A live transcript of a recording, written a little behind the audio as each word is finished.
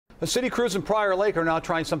The city crews in Prior Lake are now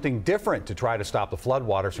trying something different to try to stop the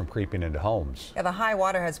floodwaters from creeping into homes. Yeah, the high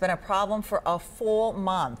water has been a problem for a full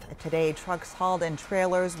month. Today, trucks hauled in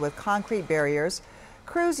trailers with concrete barriers.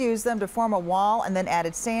 Crews used them to form a wall and then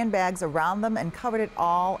added sandbags around them and covered it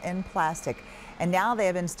all in plastic. And now they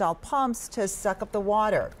have installed pumps to suck up the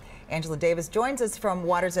water. Angela Davis joins us from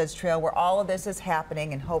Water's Edge Trail, where all of this is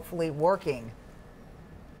happening and hopefully working.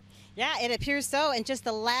 Yeah, it appears so. In just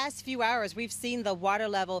the last few hours, we've seen the water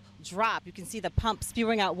level drop. You can see the pump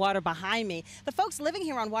spewing out water behind me. The folks living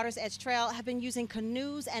here on Water's Edge Trail have been using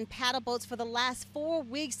canoes and paddle boats for the last 4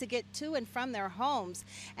 weeks to get to and from their homes.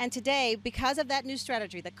 And today, because of that new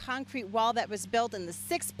strategy, the concrete wall that was built and the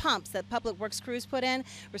 6 pumps that Public Works crews put in,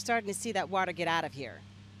 we're starting to see that water get out of here.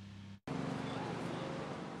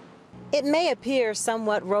 It may appear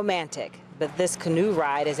somewhat romantic, but this canoe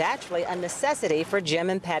ride is actually a necessity for Jim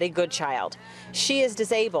and Patty Goodchild. She is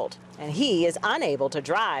disabled, and he is unable to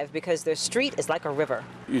drive because their street is like a river.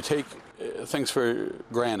 You take things for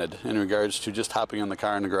granted in regards to just hopping in the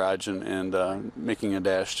car in the garage and making a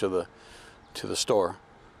dash to the store.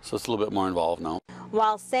 So it's a little bit more involved now.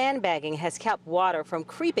 While sandbagging has kept water from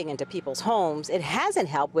creeping into people's homes, it hasn't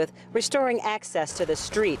helped with restoring access to the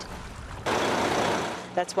street.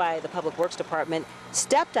 That's why the Public Works Department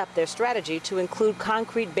stepped up their strategy to include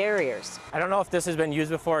concrete barriers. I don't know if this has been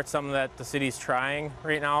used before. It's something that the city's trying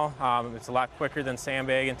right now. It's a lot quicker than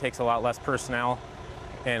sandbagging, takes a lot less personnel,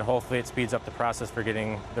 and hopefully it speeds up the process for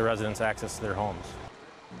getting the residents access to their homes.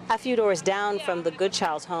 A few doors down from the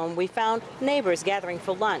Goodchild's home, we found neighbors gathering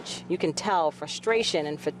for lunch. You can tell frustration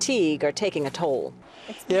and fatigue are taking a toll.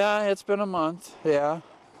 Yeah, it's been a month. Yeah,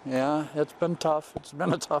 it's been tough. It's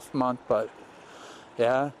been a tough month, but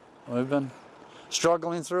yeah, we've been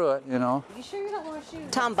struggling through it, you know. You sure you don't want shoes?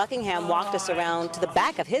 Tom Buckingham walked us around to the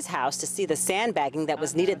back of his house to see the sandbagging that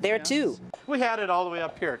was needed there too. We had it all the way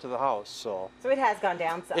up here to the house, so. So it has gone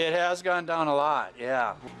down some. It has gone down a lot,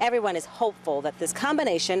 yeah. Everyone is hopeful that this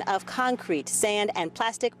combination of concrete, sand, and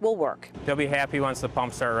plastic will work. They'll be happy once the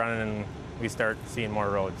pumps start running and we start seeing more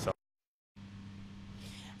roads. So.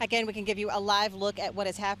 Again, we can give you a live look at what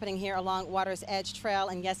is happening here along Water's Edge Trail.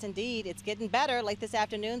 And yes, indeed, it's getting better. Late this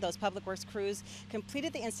afternoon, those Public Works crews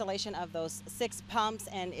completed the installation of those 6 pumps,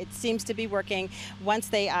 and it seems to be working. Once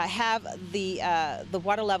they have the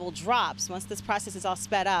water level drops, once this process is all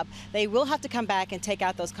sped up, they will have to come back and take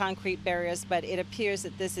out those concrete barriers. But it appears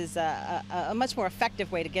that this is a much more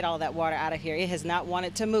effective way to get all that water out of here. It has not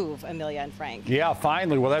wanted to move, Amelia and Frank. Yeah,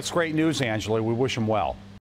 finally. Well, that's great news, Angela. We wish them well.